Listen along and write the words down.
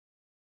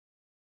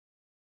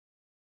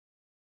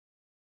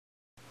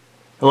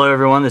Hello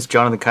everyone, this is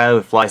Jonathan Kiley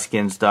with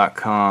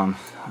FlySkins.com.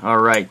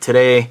 Alright,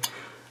 today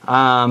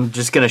I'm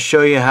just going to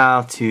show you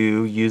how to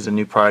use a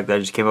new product that I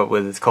just came up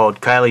with. It's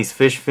called Kiley's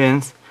Fish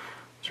Fins.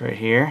 It's right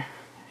here.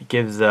 It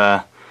gives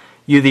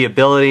you the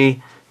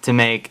ability to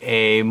make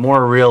a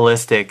more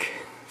realistic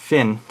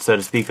fin, so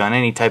to speak, on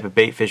any type of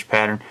bait fish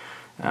pattern.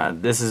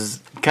 This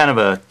is kind of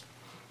a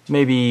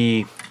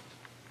maybe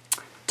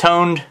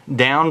toned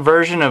down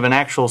version of an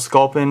actual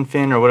sculpin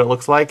fin, or what it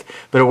looks like,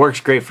 but it works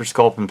great for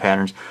sculpin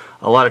patterns.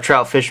 A lot of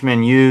trout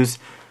fishermen use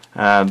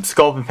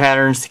sculpin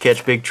patterns to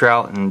catch big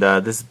trout, and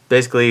this is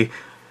basically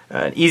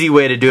an easy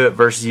way to do it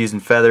versus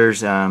using feathers.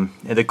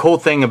 The cool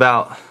thing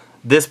about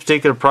this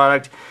particular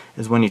product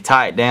is when you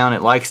tie it down,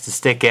 it likes to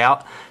stick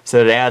out, so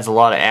it adds a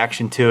lot of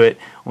action to it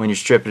when you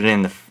strip it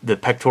in. The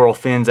pectoral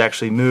fins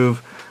actually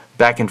move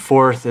back and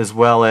forth, as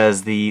well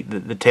as the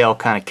tail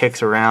kind of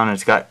kicks around, and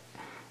it's got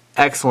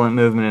excellent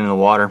movement in the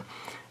water.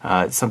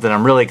 It's something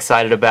I'm really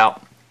excited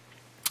about,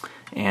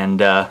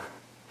 and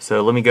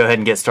so let me go ahead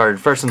and get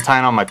started. First, I'm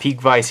tying on my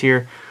peak vise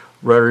here,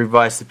 rotary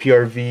vise, the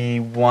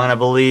PRV1 I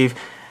believe,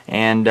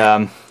 and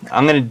I'm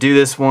going to do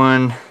this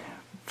one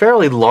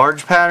fairly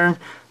large pattern.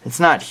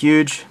 It's not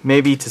huge.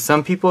 Maybe to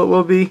some people it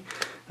will be,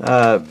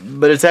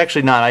 but it's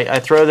actually not. I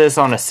throw this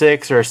on a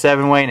 6 or a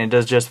 7 weight and it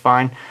does just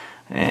fine,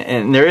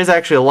 and there is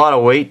actually a lot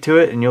of weight to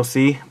it, and you'll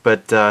see,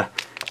 but I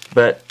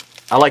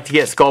like to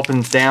get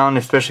sculpins down,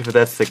 especially if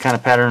that's the kind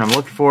of pattern I'm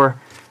looking for.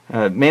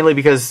 Mainly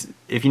because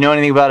if you know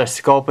anything about a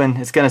sculpin,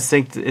 it's going to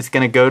sink. It's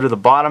going to go to the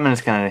bottom, and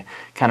it's going to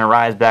kind of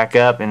rise back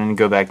up and then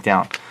go back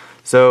down.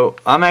 So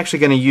I'm actually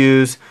going to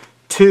use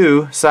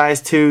two size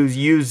 2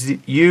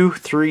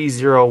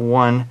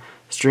 U301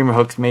 streamer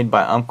hooks made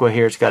by Umpqua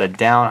here. It's got a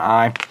down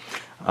eye.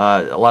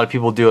 A lot of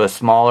people do a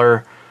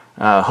smaller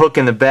hook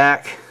in the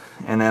back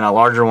and then a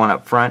larger one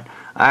up front.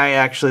 I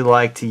actually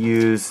like to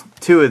use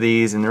 2 of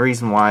these, and the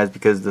reason why is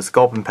because the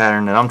sculpin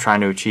pattern that I'm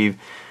trying to achieve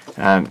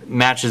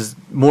matches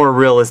more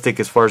realistic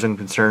as far as I'm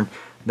concerned.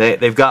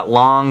 They've got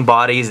long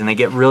bodies and they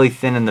get really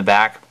thin in the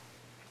back,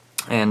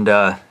 and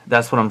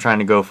that's what I'm trying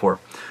to go for.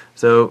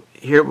 So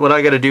here, what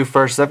I got to do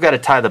first is I've got to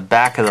tie the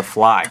back of the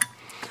fly.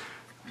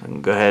 I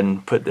can go ahead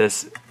and put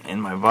this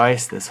in my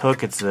vise. This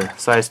hook, it's a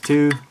size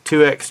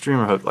 2X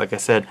streamer hook. Like I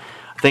said,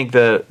 I think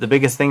the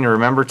biggest thing to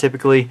remember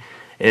typically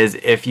is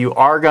if you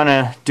are going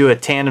to do a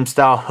tandem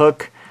style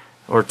hook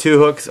or 2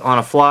 hooks on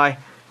a fly,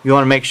 you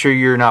want to make sure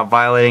you're not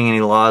violating any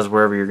laws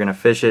wherever you're going to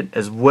fish it,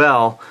 as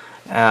well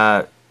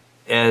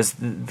as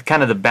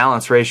kind of the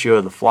balance ratio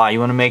of the fly. You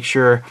want to make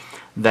sure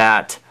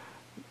that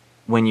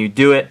when you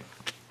do it,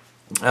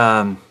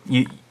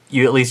 you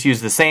at least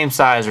use the same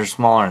size or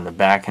smaller in the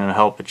back, and it'll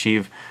help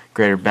achieve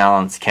greater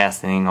balance,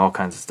 casting, all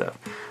kinds of stuff.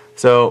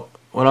 So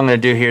what I'm going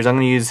to do here is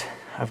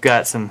I've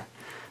got some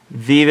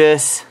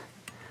Vivus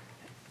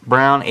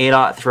brown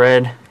 8/0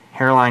 thread.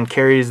 Hairline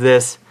carries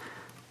this,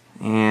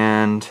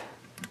 and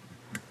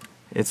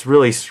it's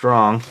really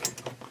strong.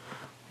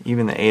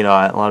 Even the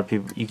 8/0, a lot of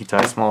people, you can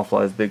tie small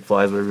flies, big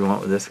flies, whatever you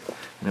want with this,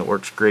 and it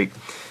works great.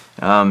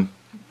 I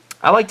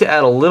like to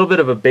add a little bit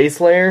of a base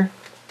layer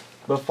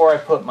before I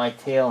put my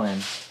tail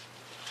in,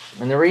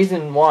 and the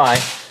reason why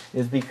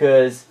is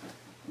because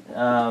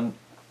the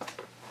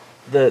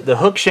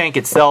hook shank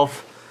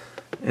itself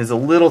is a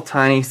little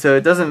tiny, so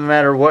it doesn't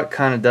matter what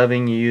kind of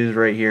dubbing you use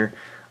right here.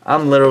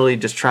 I'm literally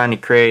just trying to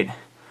create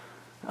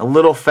a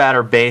little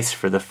fatter base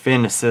for the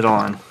fin to sit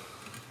on,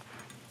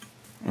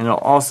 and it'll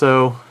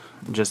also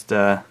just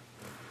kind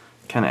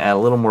of add a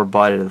little more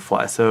body to the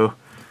fly. So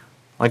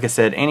like I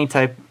said, any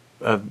type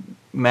of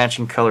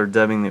matching color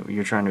dubbing that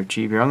you're trying to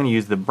achieve here, I'm going to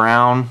use the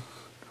brown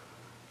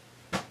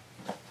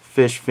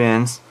fish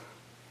fins.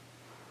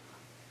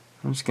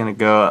 I'm just going to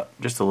go up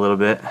just a little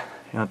bit.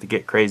 You don't have to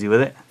get crazy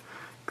with it.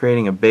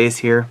 Creating a base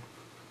here.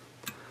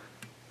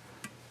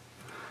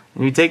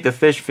 And you take the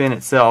fish fin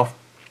itself,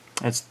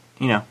 it's,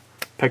 you know,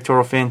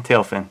 pectoral fin,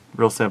 tail fin,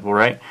 real simple,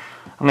 right?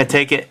 I'm going to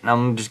take it and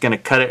I'm just going to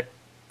cut it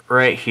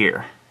right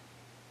here.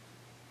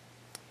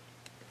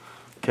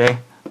 Okay,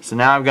 so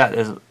now I've got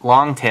this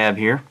long tab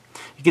here.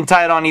 You can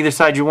tie it on either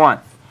side you want.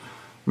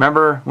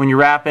 Remember, when you're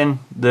wrapping,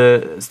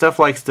 the stuff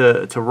likes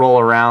to roll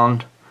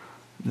around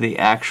the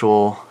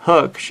actual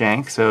hook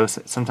shank, so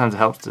sometimes it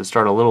helps to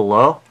start a little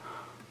low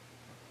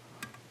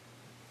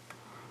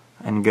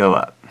and go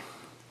up.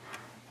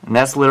 And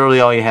that's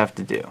literally all you have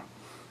to do.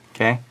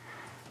 Okay,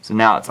 so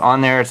now it's on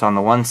there, it's on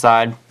the one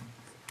side.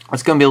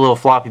 It's going to be a little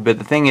floppy, but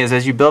the thing is,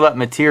 as you build up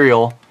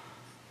material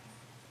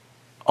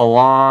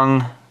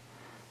along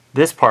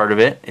this part of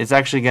it, it's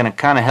actually going to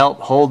kind of help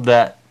hold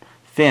that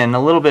fin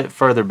a little bit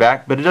further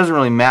back, but it doesn't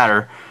really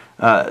matter.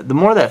 The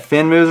more that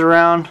fin moves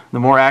around, the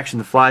more action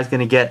the fly is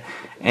going to get,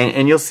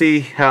 and you'll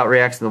see how it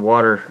reacts in the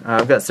water.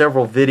 I've got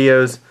several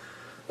videos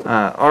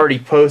already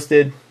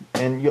posted,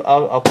 and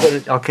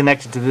I'll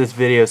connect it to this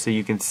video so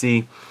you can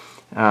see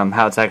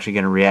how it's actually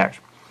going to react.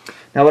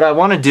 Now what I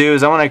want to do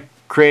is I want to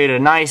create a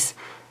nice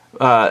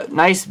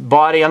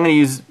body. I'm going to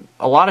use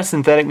a lot of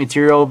synthetic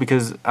material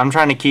because I'm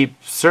trying to keep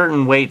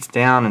certain weights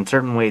down and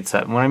certain weights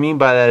up. And what I mean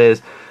by that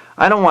is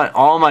I don't want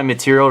all my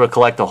material to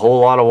collect a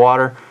whole lot of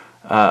water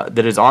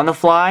that is on the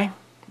fly,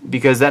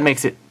 because that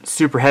makes it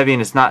super heavy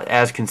and it's not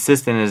as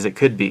consistent as it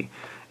could be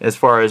as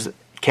far as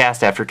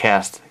cast after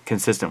cast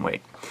consistent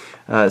weight.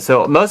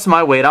 So most of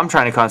my weight I'm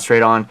trying to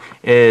concentrate on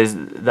is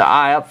the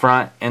eye up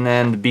front and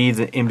then the beads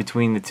in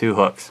between the two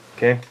hooks.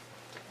 Okay,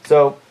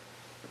 so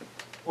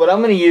what I'm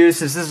going to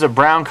use is, this is a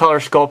brown color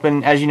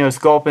sculpin. As you know,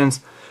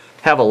 sculpins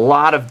have a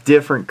lot of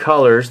different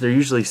colors. They're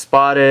usually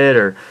spotted,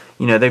 or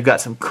they've got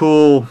some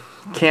cool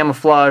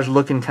camouflage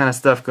looking kind of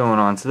stuff going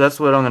on. So that's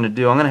what I'm going to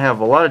do. I'm going to have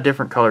a lot of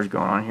different colors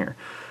going on here.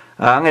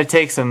 I'm going to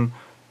take some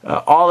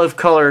olive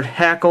colored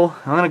hackle.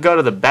 I'm going to go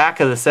to the back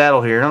of the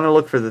saddle here, and I'm going to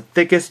look for the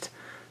thickest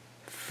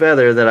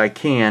feather that I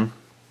can.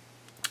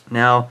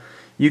 Now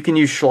you can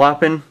use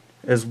sculpin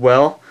as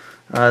well.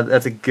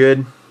 That's a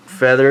good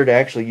feather to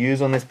actually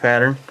use on this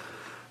pattern,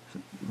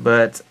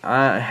 but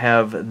I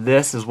have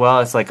this as well.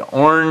 It's like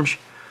orange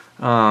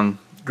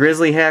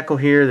grizzly hackle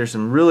here. There's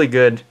some really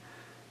good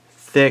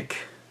thick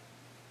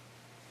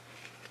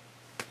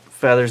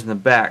feathers in the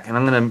back, and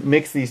I'm going to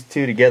mix these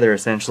two together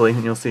essentially,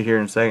 and you'll see here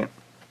in a second.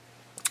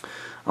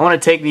 I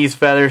want to take these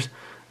feathers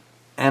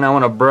and I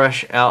want to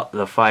brush out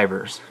the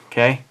fibers,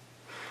 okay?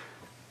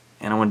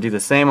 And I want to do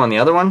the same on the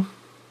other one,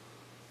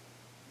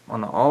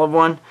 on the olive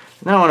one, and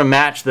then I want to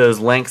match those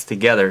lengths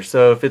together.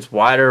 So if it's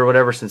wider or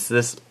whatever, since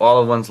this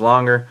olive one's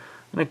longer,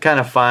 I'm going to kind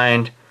of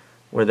find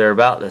where they're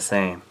about the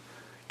same,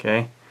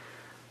 okay?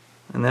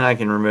 And then I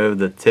can remove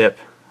the tip,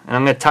 and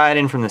I'm going to tie it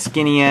in from the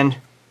skinny end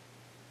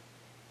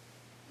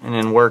and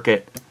then work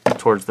it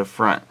towards the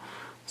front.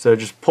 So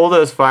just pull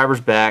those fibers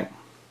back,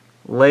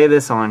 lay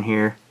this on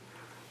here,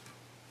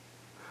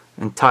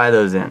 and tie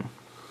those in.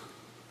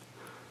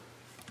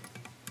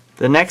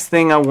 The next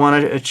thing I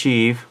want to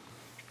achieve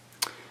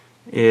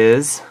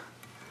is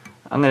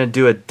I'm going to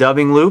do a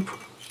dubbing loop.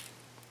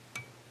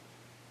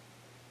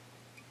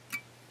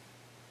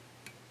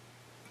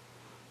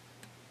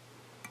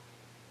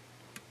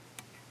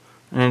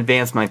 And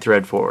advance my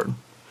thread forward.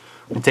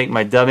 I'm going to take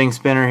my dubbing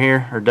spinner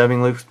here, or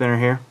dubbing loop spinner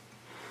here,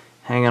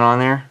 hang it on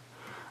there.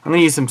 I'm going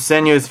to use some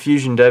Senyo's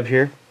Fusion Dub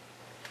here,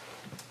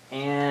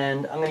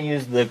 and I'm going to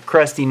use the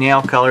crusty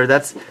nail color.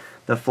 That's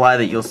the fly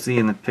that you'll see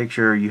in the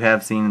picture you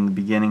have seen in the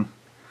beginning.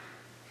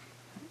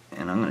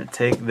 And I'm going to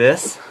take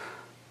this.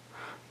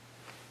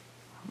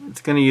 It's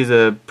going to use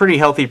a pretty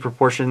healthy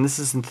proportion. This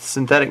is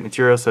synthetic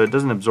material, so it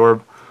doesn't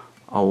absorb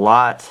a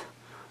lot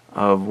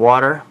of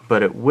water,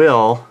 but it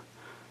will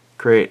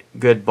create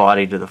good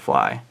body to the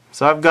fly.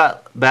 So I've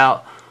got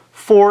about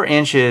 4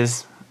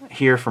 inches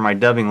here for my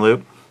dubbing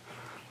loop.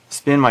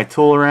 Spin my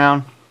tool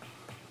around.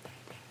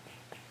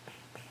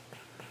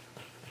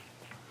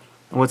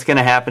 And what's going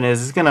to happen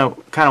is it's going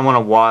to kind of want to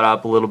wad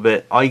up a little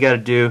bit. All you got to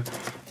do,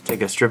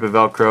 take a strip of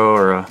Velcro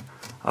or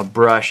a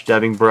brush,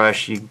 dubbing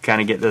brush, you can kind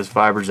of get those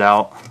fibers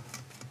out.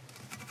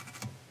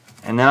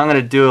 And then I'm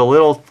going to do a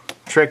little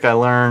trick I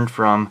learned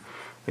from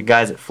the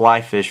guys at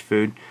Fly Fish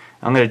Food.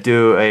 I'm going to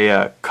do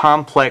a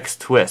complex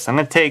twist. I'm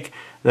going to take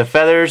the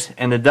feathers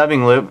and the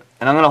dubbing loop,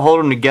 and I'm going to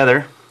hold them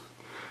together.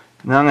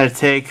 And then I'm going to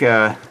take,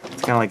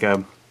 it's kind of like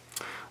a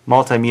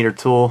multimeter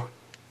tool,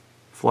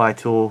 fly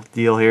tool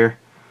deal here.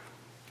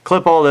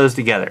 Clip all those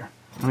together.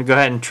 I'm going to go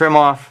ahead and trim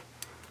off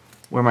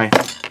where my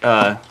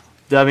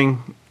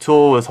dubbing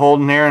tool was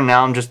holding there, and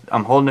now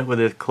I'm holding it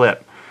with a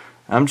clip.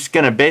 I'm just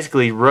going to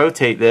basically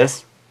rotate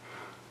this,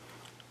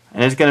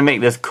 and it's going to make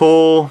this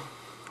cool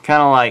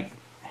kind of like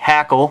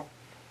hackle.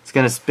 It's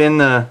going to spin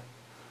the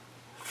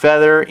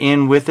feather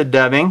in with the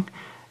dubbing,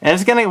 and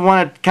it's going to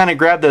want to kind of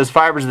grab those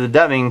fibers of the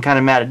dubbing and kind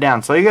of mat it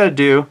down. So all you got to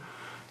do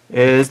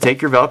is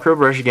take your Velcro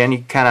brush again.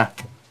 You kind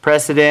of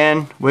press it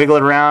in, wiggle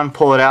it around,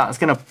 pull it out. It's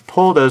going to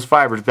pull those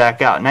fibers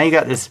back out. Now you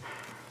got this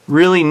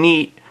really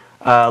neat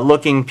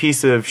looking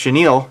piece of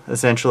chenille,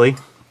 essentially.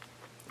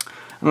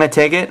 I'm going to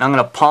take it, I'm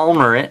going to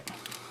palmer it,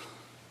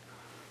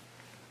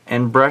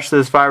 and brush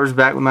those fibers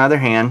back with my other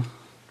hand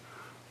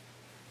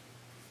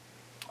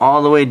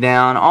all the way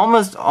down.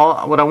 Almost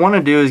all. What I want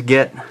to do is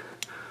get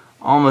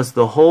almost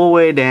the whole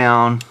way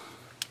down,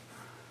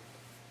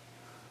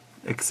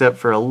 except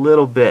for a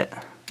little bit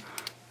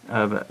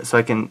so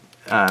I can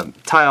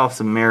tie off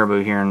some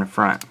marabou here in the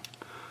front.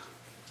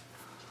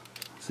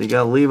 So you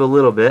got to leave a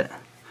little bit,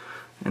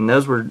 and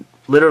those were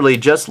literally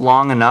just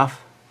long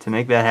enough to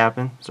make that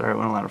happen. Sorry, I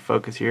went out of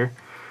focus here.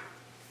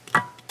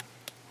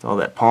 It's all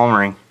that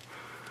palmering.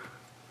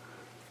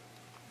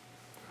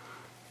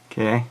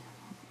 Okay,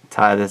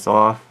 tie this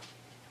off.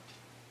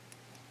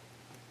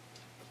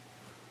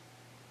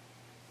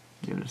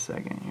 Give it a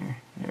second here.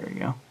 There we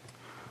go.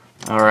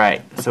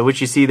 Alright, so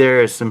what you see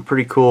there is some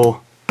pretty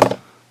cool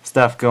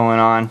stuff going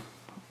on.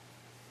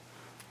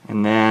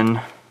 And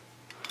then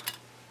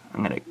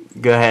I'm going to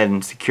go ahead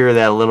and secure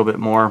that a little bit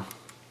more.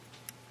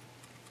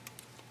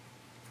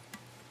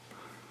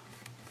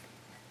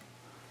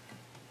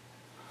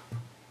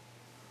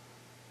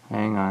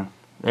 Hang on.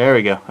 There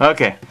we go.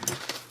 Okay.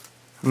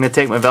 I'm going to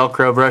take my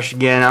Velcro brush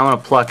again. I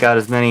want to pluck out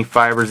as many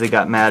fibers that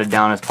got matted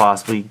down as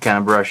possible. You can kind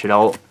of brush it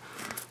out,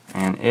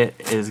 and it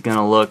is going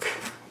to look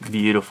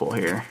beautiful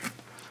here.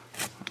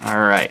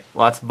 Alright,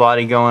 lots of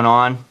body going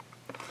on.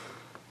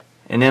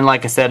 And then,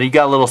 like I said, you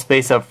got a little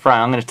space up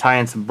front. I'm going to tie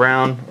in some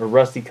brown or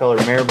rusty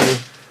colored marabou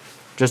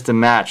just to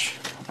match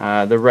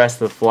the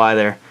rest of the fly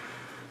there.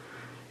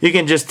 You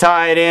can just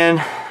tie it in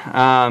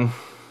a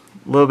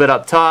little bit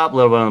up top, a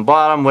little bit on the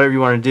bottom, whatever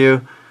you want to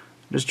do.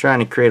 Just trying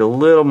to create a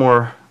little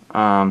more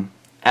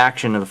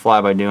action to the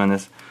fly by doing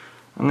this.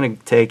 I'm going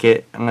to take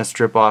it, I'm going to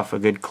strip off a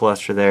good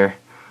cluster there.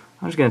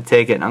 I'm just going to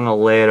take it and I'm going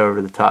to lay it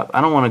over the top.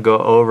 I don't want to go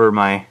over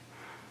my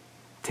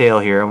tail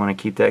here. I want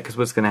to keep that, because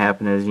what's going to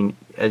happen is,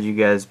 as you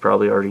guys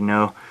probably already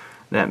know,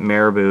 that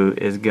marabou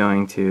is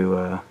going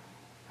to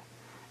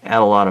add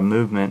a lot of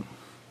movement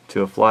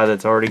to a fly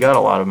that's already got a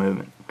lot of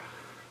movement.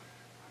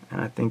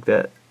 And I think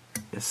that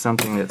is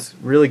something that's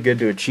really good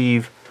to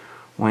achieve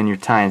when you're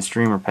tying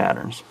streamer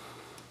patterns.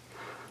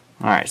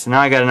 Alright, so now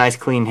I got a nice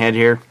clean head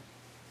here.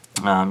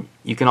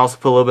 You can also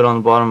put a little bit on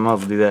the bottom. I'll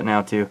do that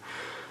now too.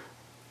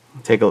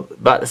 Take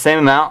about the same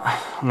amount.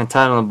 I'm going to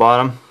tie it on the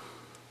bottom.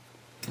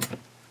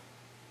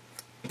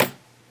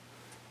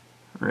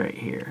 Right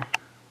here.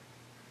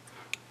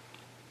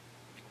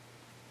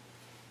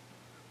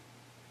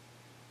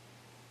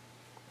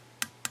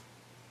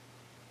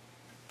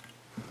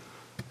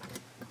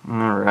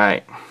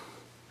 Alright.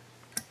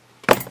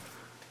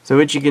 So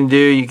what you can do,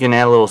 you can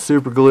add a little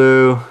super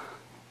glue,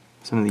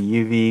 some of the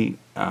UV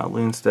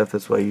loon stuff.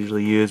 That's what I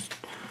usually use.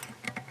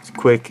 It's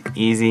quick,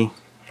 easy,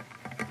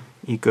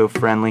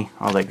 eco-friendly,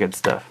 all that good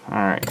stuff.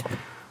 Alright.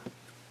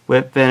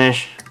 Whip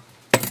finish.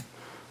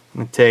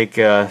 I'm going to take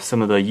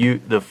some of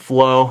the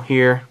flow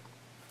here.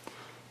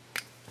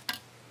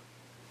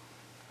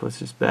 Push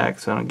this back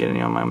so I don't get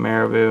any on my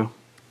marabou.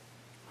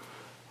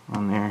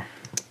 On there.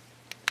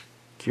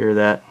 Cure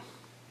that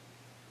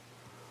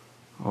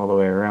all the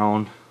way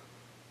around.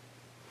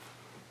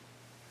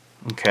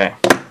 Okay.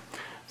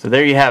 So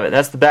there you have it.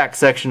 That's the back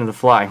section of the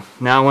fly.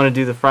 Now I want to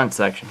do the front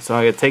section. So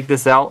I'm going to take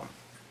this out.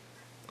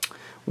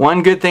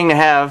 One good thing to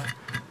have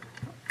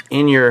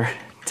in your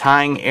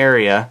tying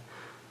area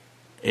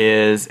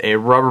is a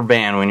rubber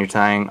band when you're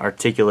tying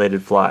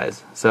articulated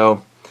flies.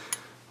 So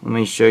let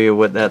me show you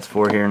what that's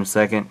for here in a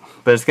second.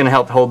 But it's going to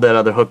help hold that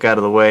other hook out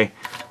of the way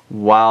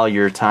while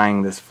you're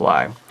tying this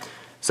fly.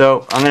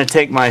 So I'm going to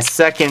take my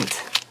second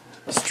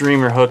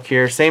streamer hook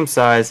here, same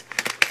size,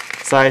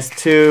 size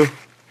 2,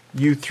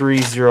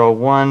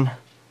 U301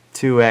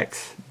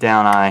 2X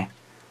down eye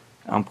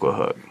umpqua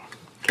hook.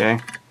 Okay.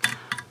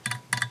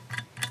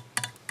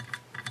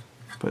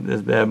 Put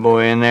this bad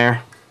boy in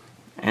there.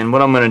 And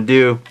what I'm going to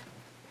do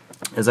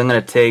is I'm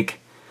going to take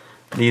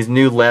these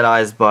new lead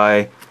eyes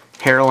by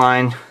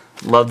Hairline.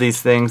 Love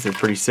these things. They're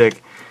pretty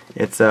sick.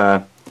 It's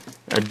a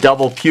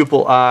double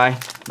pupil eye.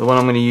 The one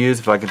I'm going to use,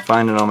 if I can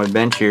find it on my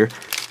bench here,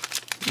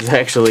 is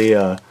actually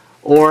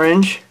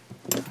orange.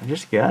 I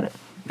just got it.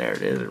 There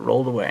it is. It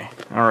rolled away.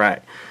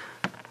 Alright.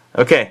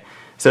 Okay.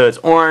 So it's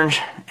orange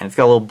and it's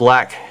got a little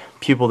black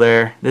pupil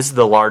there. This is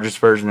the largest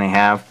version they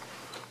have.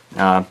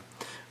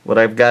 What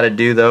I've got to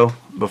do though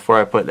before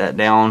I put that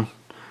down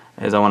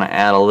is I want to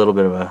add a little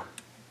bit of a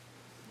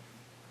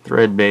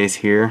thread base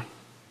here.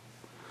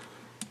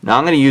 Now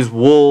I'm going to use a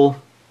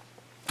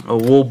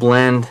wool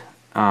blend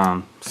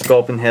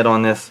sculpin head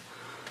on this.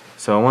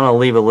 So I want to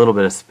leave a little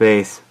bit of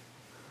space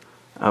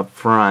up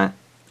front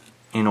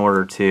in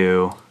order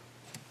to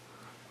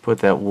put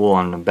that wool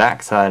on the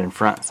back side and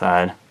front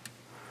side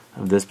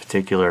of this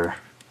particular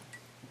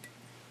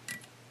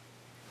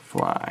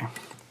fly.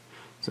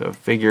 So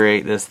figure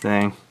 8 this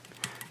thing,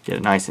 get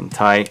it nice and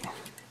tight.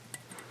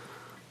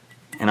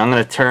 And I'm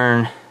going to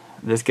turn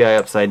this guy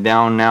upside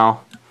down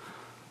now,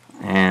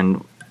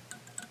 and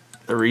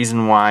the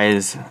reason why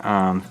is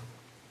I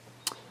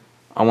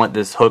want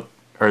this hook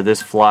or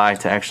this fly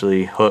to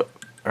actually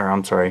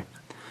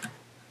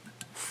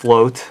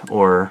float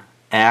or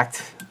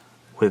act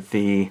with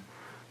the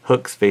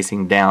hooks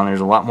facing down. There's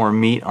a lot more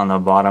meat on the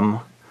bottom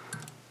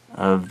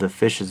of the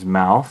fish's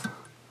mouth,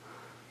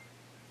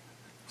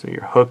 so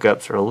your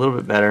hookups are a little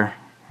bit better,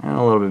 and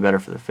a little bit better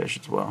for the fish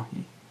as well.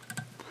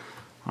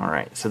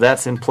 Alright, so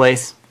that's in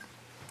place.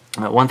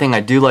 One thing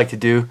I do like to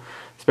do,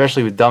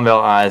 especially with dumbbell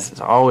eyes,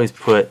 is always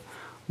put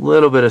a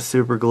little bit of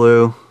super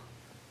glue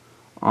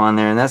on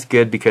there, and that's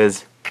good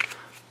because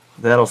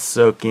that'll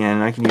soak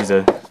in. I can use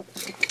a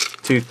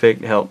toothpick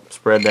to help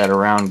spread that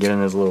around, get in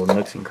those little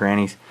nooks and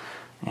crannies,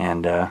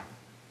 and it'll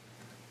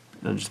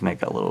just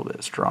make it a little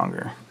bit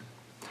stronger.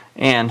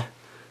 And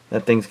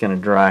that thing's going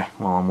to dry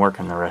while I'm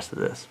working the rest of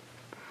this.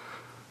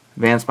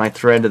 Advance my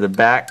thread to the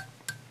back.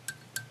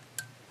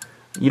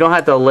 You don't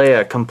have to lay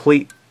a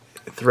complete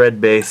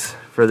thread base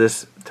for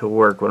this to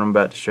work, what I'm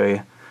about to show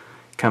you.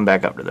 Come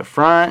back up to the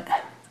front,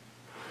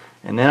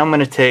 and then I'm going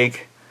to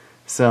take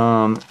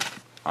some,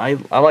 I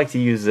like to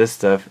use this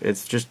stuff.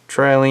 It's just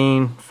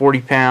trilene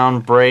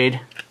 40-pound braid.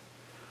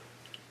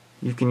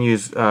 You can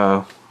use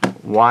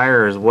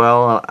wire as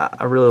well.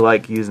 I really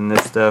like using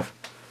this stuff.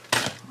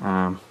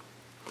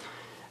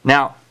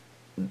 Now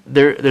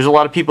there's a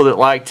lot of people that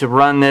like to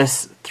run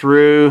this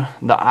through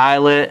the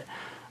eyelet.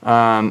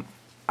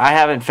 I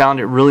haven't found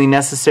it really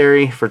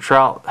necessary for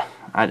trout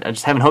I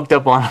just haven't hooked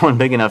up on one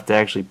big enough to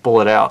actually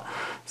pull it out.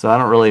 So I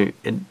don't really,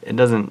 it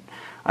doesn't,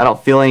 I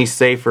don't feel any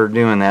safer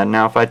doing that.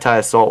 Now if I tie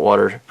a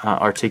saltwater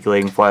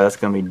articulating fly, that's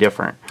going to be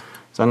different.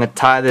 So I'm going to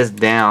tie this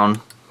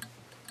down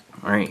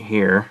right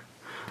here.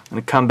 I'm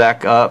going to come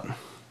back up,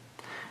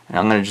 and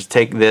I'm going to just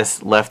take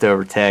this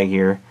leftover tag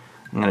here.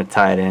 I'm going to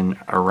tie it in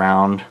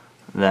around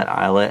that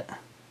eyelet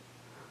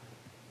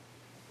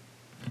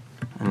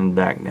and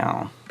back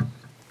down.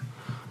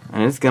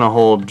 And it's going to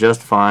hold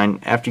just fine.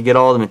 After you get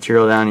all the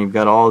material down, you've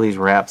got all these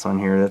wraps on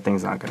here, that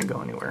thing's not going to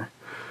go anywhere.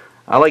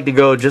 I like to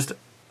go just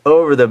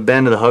over the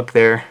bend of the hook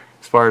there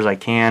as far as I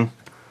can.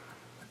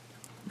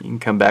 You can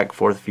come back and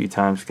forth a few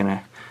times. It's going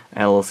to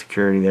add a little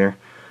security there.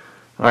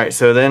 Alright,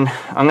 so then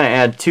I'm going to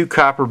add 2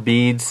 copper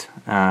beads.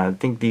 I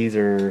think these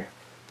are,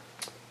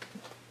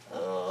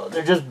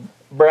 they're just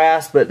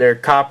brass, but they're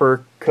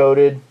copper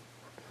coated.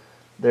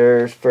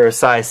 They're for a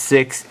size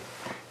 6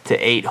 to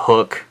 8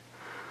 hook.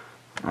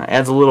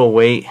 Adds a little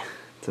weight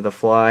to the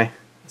fly.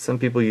 Some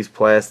people use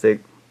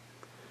plastic.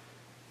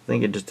 I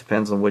think it just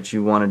depends on what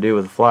you want to do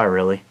with the fly,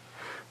 really.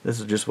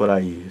 This is just what I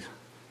use.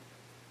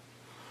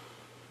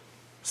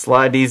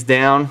 Slide these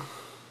down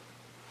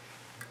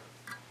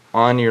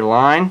on your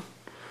line,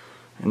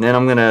 and then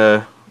I'm going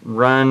to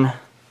run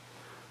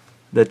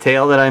the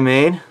tail that I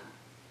made. I'm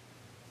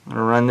going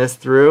to run this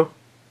through.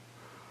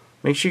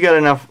 Make sure you got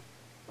enough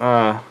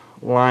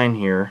line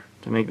here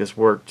to make this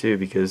work too,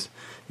 because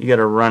you got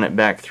to run it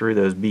back through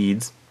those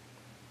beads.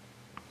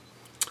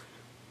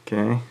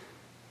 Okay.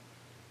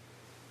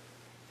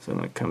 So I'm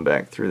going to come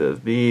back through those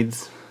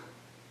beads.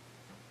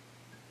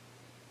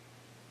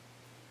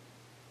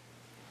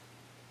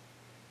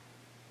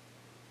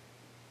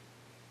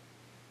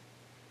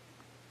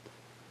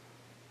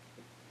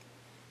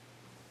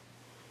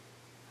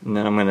 And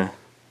then I'm going to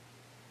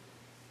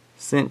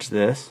cinch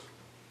this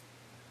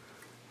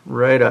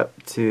right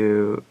up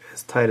to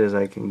as tight as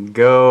I can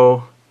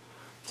go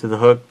to the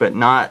hook, but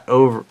not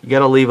over. You got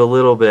to leave a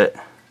little bit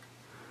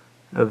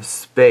of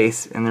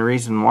space, and the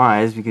reason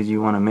why is because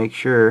you want to make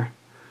sure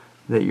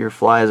that your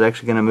fly is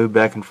actually going to move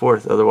back and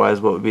forth.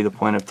 Otherwise, what would be the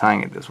point of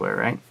tying it this way,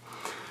 right?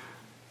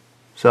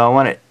 So I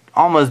want it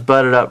almost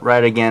butted up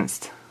right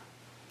against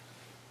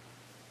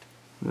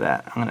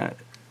that. I'm going to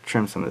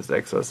trim some of this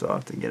excess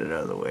off to get it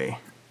out of the way.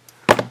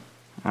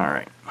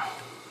 Alright.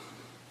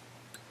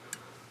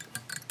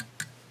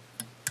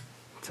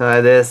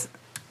 Tie this,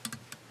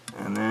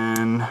 and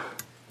then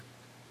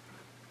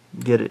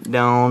get it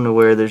down to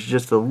where there's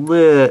just a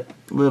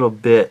little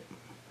bit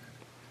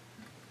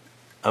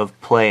of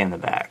play in the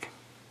back.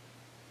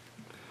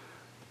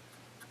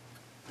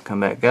 Come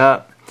back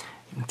up,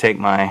 take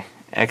my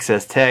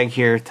excess tag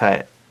here, tie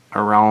it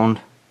around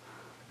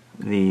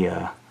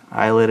the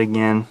eyelet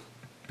again,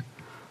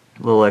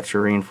 a little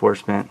extra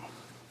reinforcement,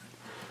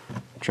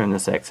 trim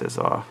this excess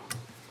off.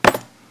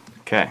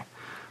 Okay,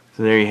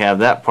 so there you have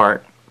that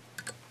part.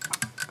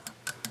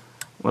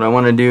 What I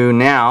want to do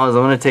now is I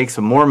want to take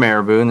some more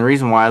marabou, and the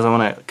reason why is I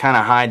want to kind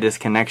of hide this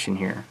connection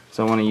here.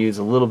 So I want to use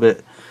a little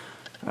bit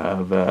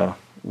of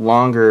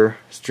longer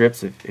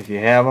strips if you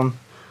have them.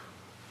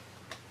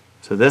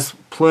 So this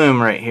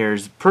plume right here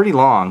is pretty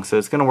long, so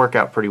it's going to work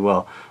out pretty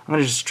well. I'm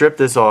going to just strip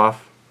this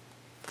off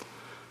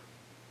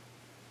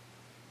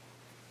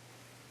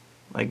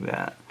like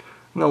that.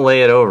 I'm going to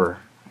lay it over,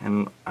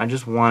 and I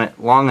just want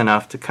it long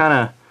enough to kind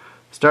of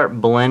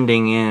start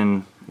blending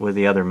in with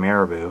the other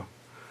marabou.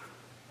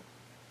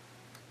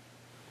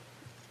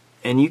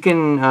 And you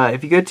can,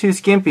 if you go too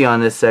skimpy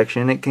on this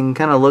section, it can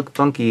kind of look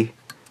funky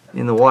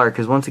in the water,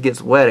 because once it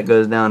gets wet it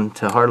goes down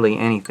to hardly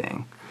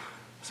anything.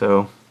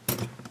 So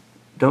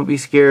don't be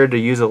scared to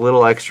use a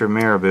little extra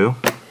marabou.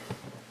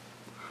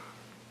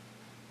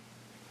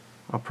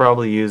 I'll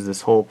probably use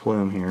this whole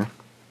plume here.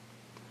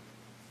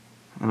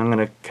 And I'm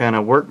going to kind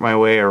of work my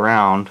way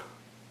around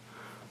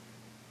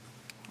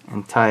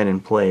and tie it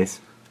in place.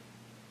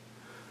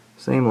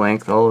 Same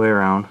length all the way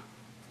around.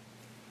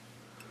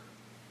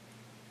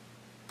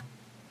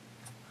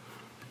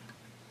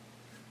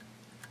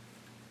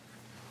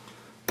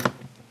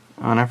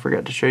 Oh, and I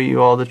forgot to show you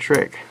all the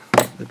trick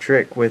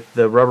with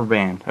the rubber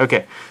band.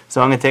 Okay,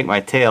 so I'm going to take my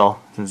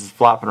tail, since it's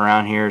flopping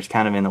around here, it's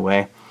kind of in the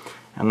way.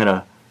 I'm going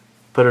to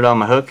put it on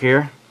my hook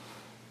here.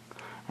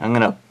 I'm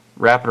going to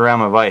wrap it around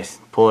my vise,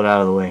 pull it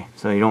out of the way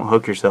so you don't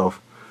hook yourself.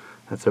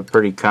 That's a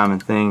pretty common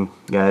thing,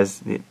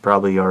 guys. You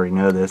probably already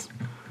know this,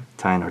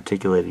 tying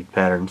articulated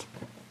patterns.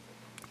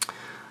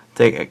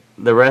 Take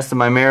the rest of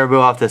my marabou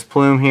off this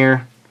plume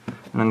here, and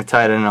I'm going to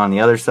tie it in on the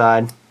other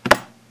side.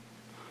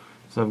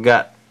 So I've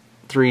got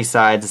 3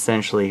 sides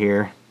essentially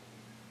here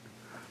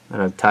that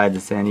I've tied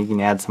this in. You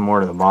can add some more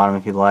to the bottom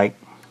if you'd like,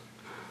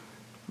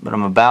 but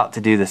I'm about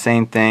to do the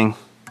same thing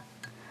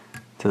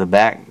to the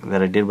back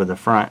that I did with the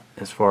front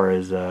as far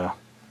as the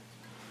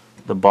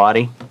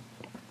body.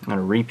 I'm going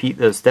to repeat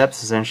those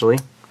steps essentially.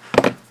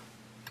 So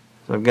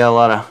I've got a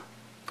lot of,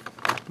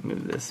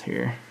 move this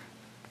here,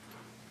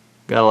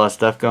 got a lot of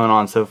stuff going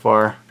on so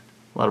far,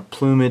 a lot of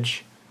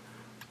plumage.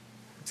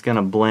 It's going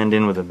to blend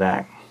in with the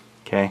back.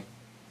 Okay,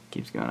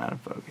 keeps going out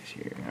of focus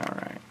here.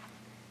 Alright,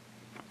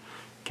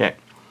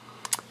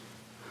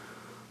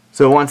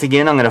 So once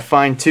again, I'm going to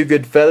find 2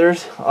 good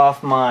feathers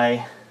off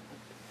my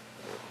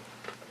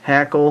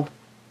hackle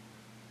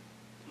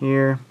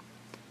here.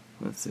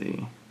 Let's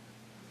see,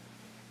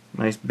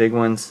 nice big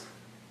ones.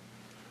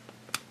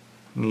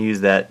 I'm going to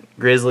use that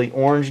grizzly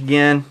orange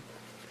again,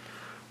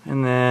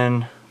 and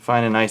then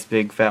find a nice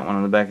big fat one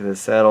on the back of the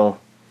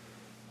saddle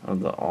of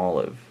the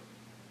olive.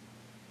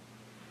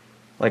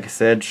 Like I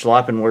said,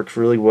 schlapin works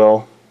really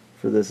well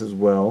for this as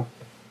well.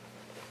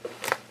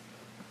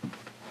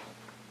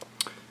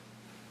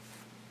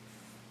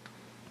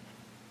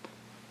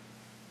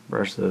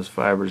 Brush those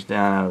fibers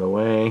down out of the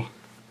way.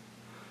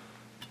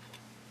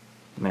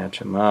 Match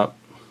them up.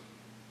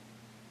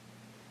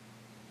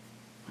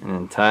 And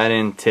then tie it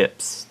in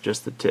tips,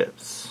 just the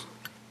tips.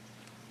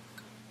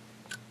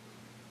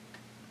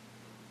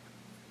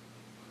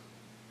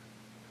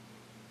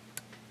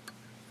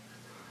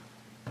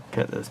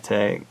 Cut those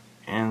tag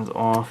ends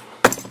off.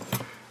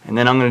 And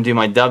then I'm going to do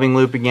my dubbing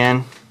loop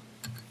again.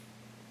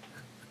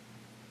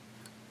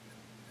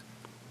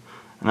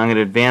 And I'm going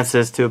to advance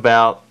this to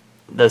about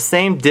the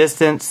same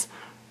distance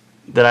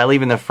that I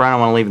leave in the front. I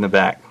want to leave in the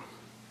back,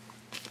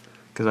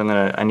 because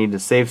I need to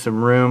save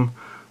some room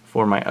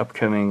for my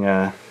upcoming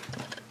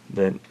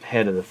the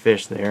head of the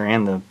fish there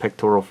and the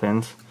pectoral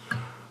fins.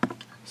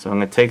 So I'm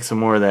going to take some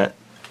more of that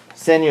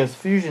Senyo's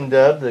Fusion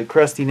Dub, the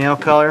crusty nail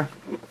color.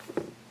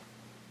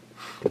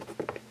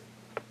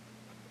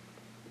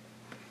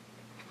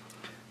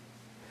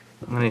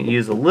 I'm going to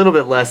use a little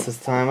bit less this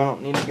time. I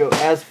don't need to go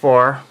as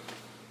far.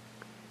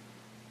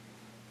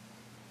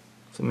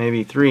 So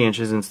maybe 3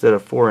 inches instead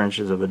of 4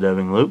 inches of a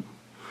dubbing loop.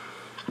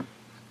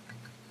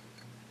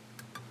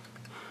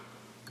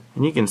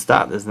 And you can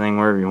stop this thing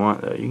wherever you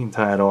want, though. You can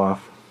tie it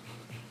off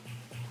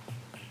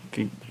if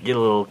you get a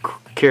little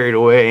carried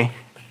away.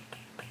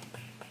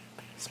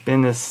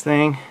 Spin this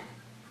thing.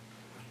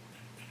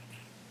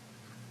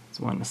 It's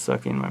wanting to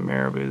suck in my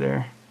marabou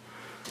there.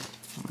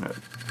 I'm going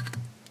to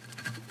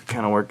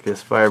kind of work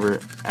this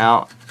fiber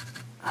out,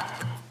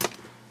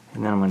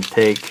 and then I'm going to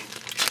take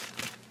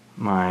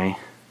my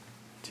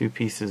 2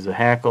 pieces of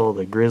hackle,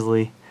 the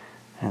grizzly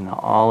and the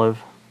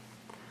olive,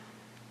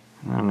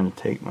 and I'm going to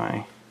take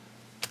my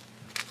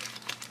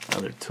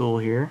other tool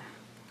here,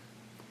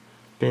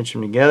 pinch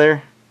them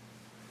together.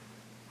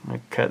 I'm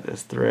going to cut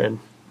this thread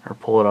or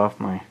pull it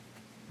off my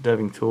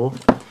dubbing tool,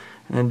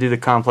 and then do the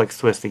complex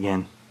twist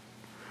again.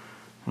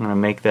 I'm going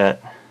to make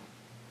that,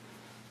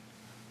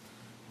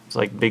 it's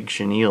like big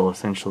chenille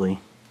essentially.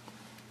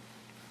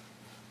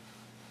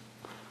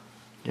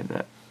 Get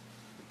that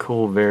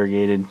cool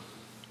variegated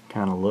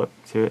kind of look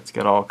to it. It's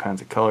got all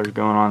kinds of colors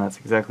going on. That's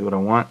exactly what I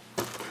want.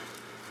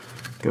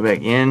 Go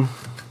back in,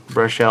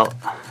 brush out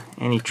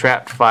any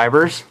trapped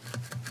fibers,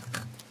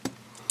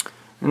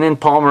 and then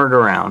palmer it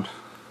around.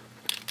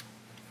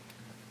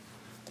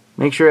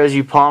 Make sure as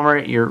you palmer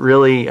it, you're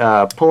really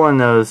pulling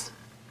those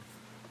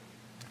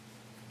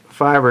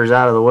fibers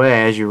out of the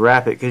way as you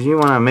wrap it, because you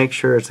want to make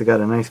sure it's got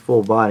a nice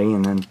full body,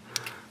 and then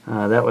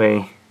that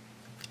way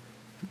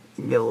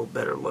you get a little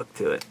better look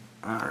to it.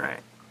 Alright,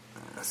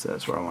 so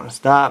that's where I want to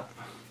stop.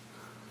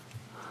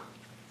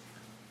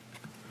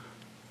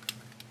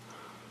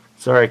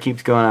 Sorry, it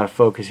keeps going out of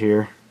focus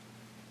here.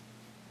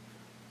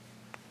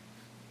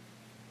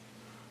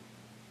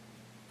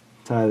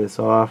 Tie this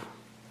off.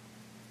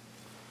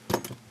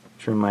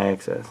 Trim my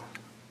excess.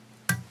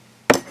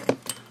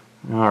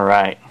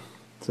 Alright,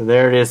 so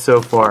there it is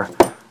so far.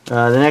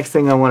 The next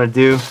thing I want to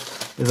do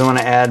is I want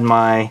to add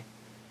my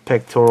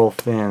pectoral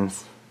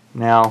fins.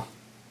 Now,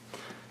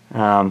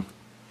 the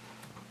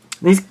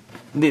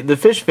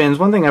fish fins,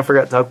 one thing I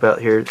forgot to talk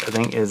about here, I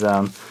think, is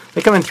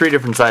they come in 3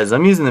 different sizes.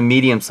 I'm using the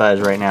medium size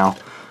right now.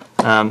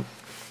 You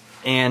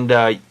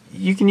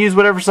can use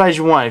whatever size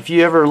you want. If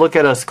you ever look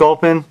at a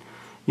sculpin,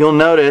 you'll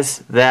notice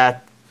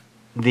that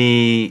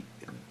the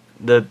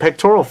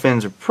pectoral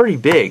fins are pretty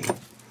big.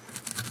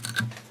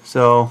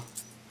 So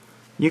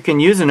you can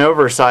use an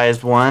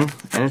oversized one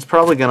and it's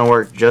probably going to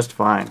work just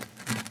fine.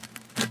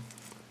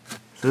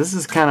 So this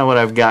is kind of what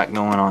I've got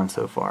going on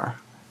so far.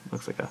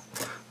 Looks like a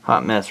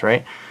hot mess,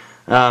 right?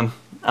 I'm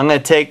going to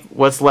take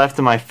what's left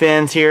of my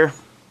fins here.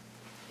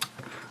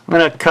 I'm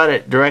going to cut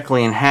it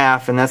directly in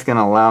half, and that's going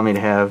to allow me to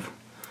have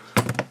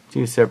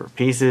 2 separate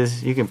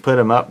pieces. You can put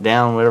them up,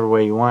 down, whatever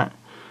way you want.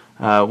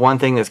 One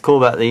thing that's cool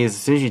about these,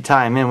 as soon as you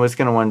tie them in, what it's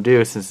going to want to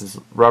do, since it's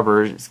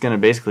rubber, it's going to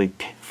basically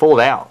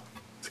fold out.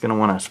 It's going to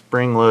want to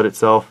spring load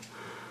itself,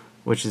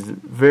 which is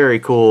very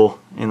cool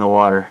in the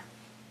water.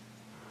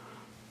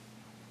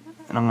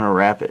 And I'm going to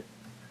wrap it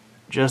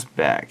just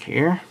back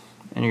here,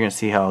 and you're going to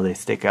see how they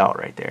stick out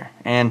right there.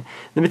 And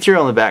the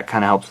material in the back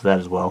kind of helps with that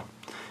as well.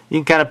 You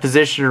can kind of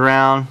position it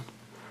around,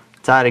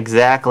 tie it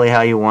exactly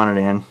how you want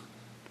it in.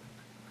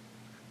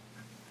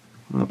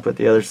 I'm going to put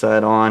the other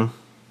side on.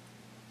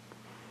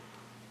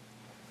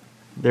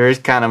 There is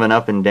kind of an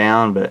up and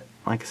down, but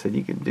like I said,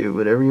 you can do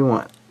whatever you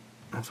want.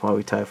 That's why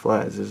we tie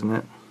flies, isn't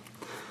it?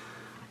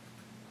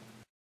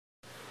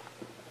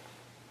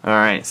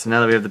 Alright, so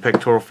now that we have the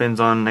pectoral fins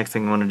on, next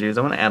thing I want to do is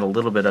I want to add a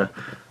little bit of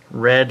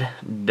red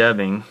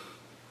dubbing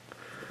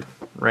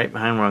right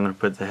behind where I'm going to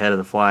put the head of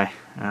the fly.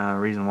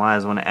 Reason why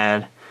is I want to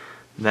add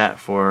that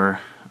for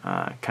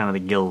kind of the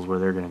gills where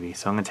they're going to be.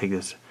 So I'm going to take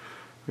this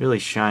really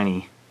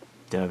shiny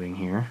dubbing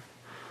here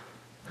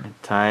and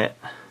tie it.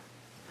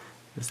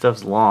 This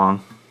stuff's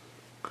long,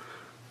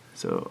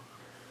 so,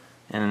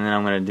 and then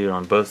I'm going to do it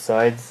on both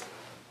sides,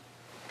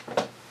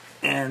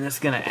 and it's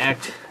going to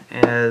act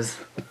as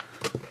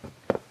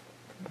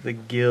the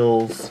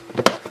gills,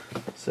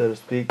 so to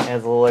speak.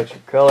 Adds a little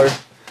extra color.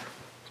 It's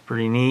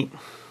pretty neat.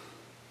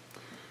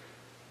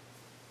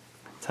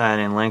 Tie it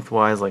in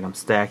lengthwise like I'm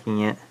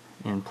stacking it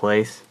in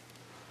place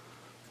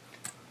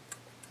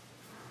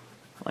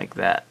like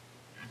that.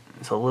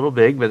 It's a little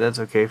big, but that's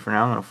okay for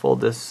now. I'm going to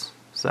fold this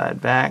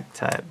side back,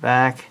 tie it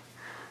back,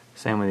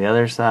 same with the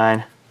other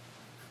side,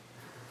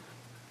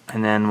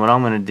 and then what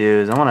I'm going to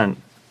do is I want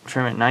to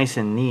trim it nice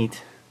and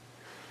neat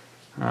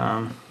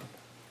up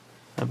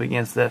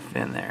against that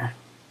fin there,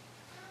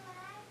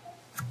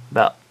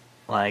 about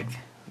like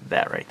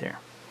that right there.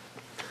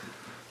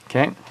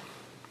 Okay,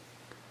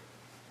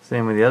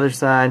 same with the other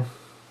side.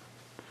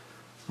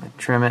 I'm going to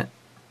trim it.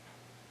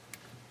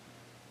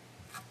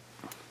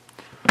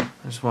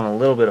 I just want a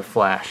little bit of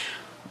flash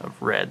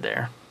of red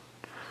there.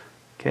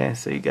 Okay,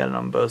 so you got it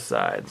on both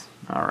sides.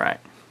 Alright.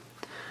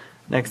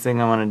 Next thing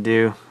I want to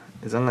do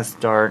is I'm going to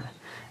start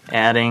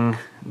adding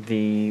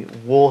the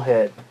wool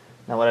head.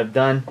 Now what I've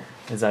done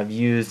is I've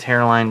used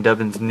Hairline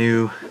Dubbin's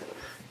new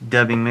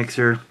dubbing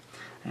mixer,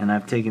 and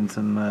I've taken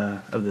some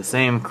of the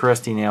same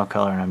crusty nail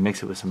color and I've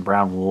mixed it with some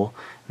brown wool,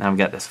 and I've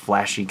got this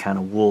flashy kind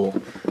of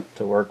wool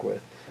to work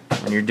with.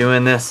 When you're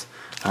doing this,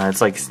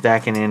 it's like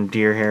stacking in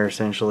deer hair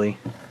essentially,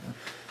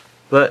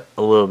 but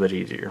a little bit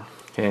easier.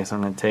 Okay, so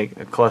I'm going to take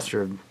a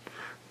cluster of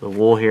the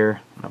wool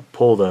here, and I'll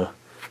pull the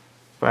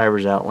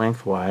fibers out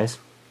lengthwise.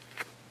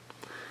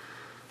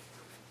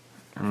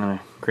 I'm going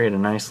to create a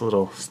nice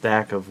little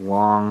stack of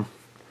long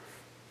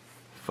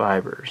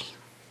fibers.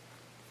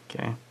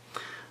 Okay,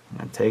 I'm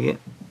going to take it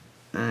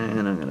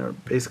and I'm going to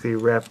basically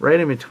wrap right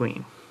in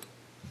between.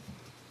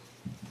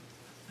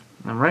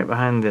 I'm right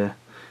behind the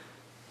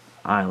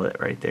eyelet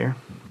right there.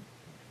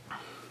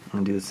 I'm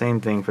going to do the same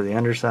thing for the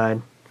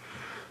underside.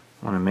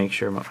 I want to make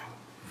sure my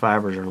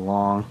fibers are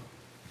long.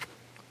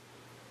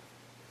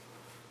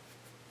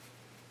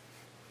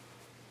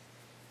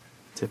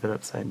 Tip it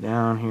upside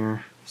down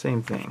here.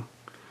 Same thing.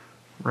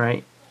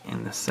 Right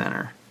in the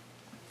center.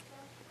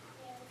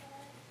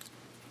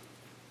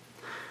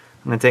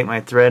 I'm going to take my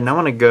thread and I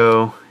want to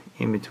go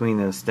in between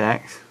those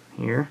stacks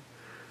here.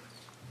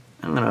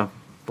 I'm going to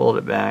fold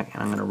it back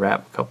and I'm going to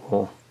wrap a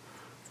couple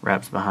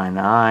wraps behind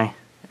the eye.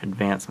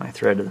 Advance my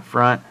thread to the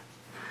front.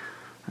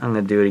 I'm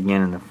going to do it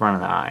again in the front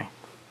of the eye.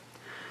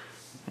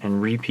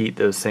 And repeat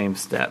those same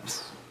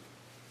steps.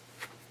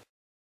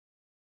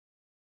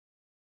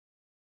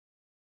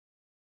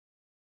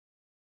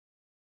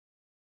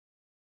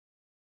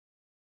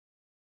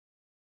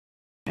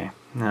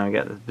 Now I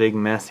got this big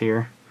mess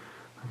here.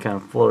 I kind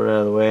of float it out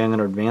of the way. I'm going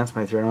to advance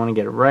my thread. I want to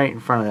get it right in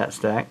front of that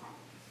stack.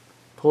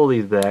 Pull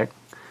these back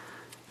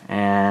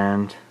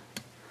and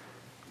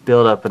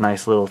build up a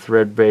nice little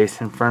thread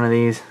base in front of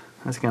these.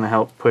 That's going to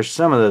help push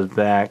some of those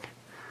back.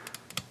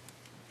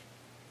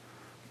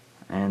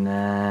 And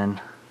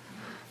then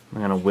I'm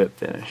going to whip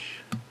finish.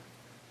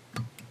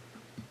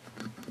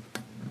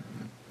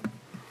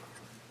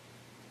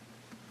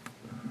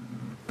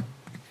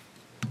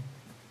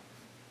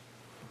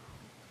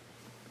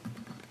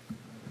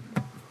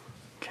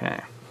 Okay,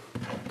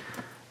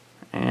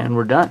 and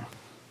we're done.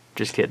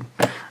 Just kidding.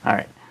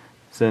 Alright,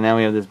 so now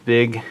we have this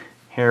big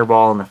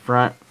hairball in the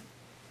front,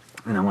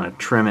 and I want to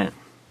trim it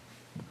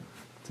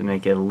to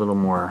make it a little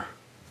more,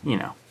 you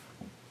know,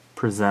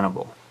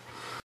 presentable.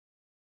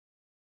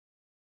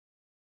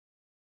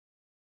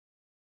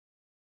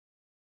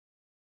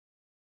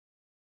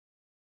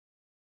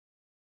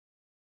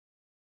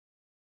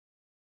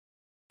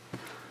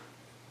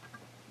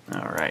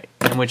 Alright,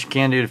 and what you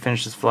can do to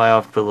finish this fly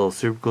off, put a little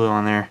super glue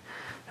on there,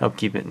 help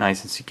keep it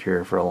nice and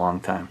secure for a long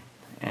time.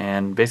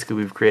 And basically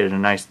we've created a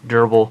nice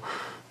durable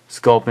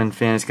sculpin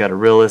fin. It's got a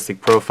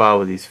realistic profile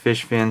with these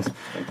fish fins,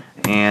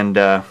 and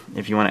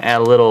if you want to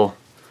add a little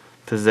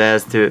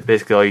pizzazz to it,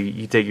 basically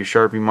you take your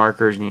Sharpie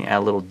markers and you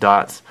add little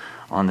dots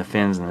on the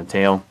fins and the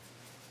tail,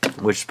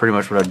 which is pretty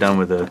much what I've done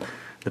with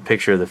the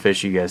picture of the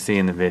fish you guys see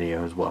in the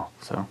video as well.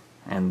 So,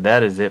 and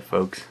that is it,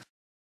 folks.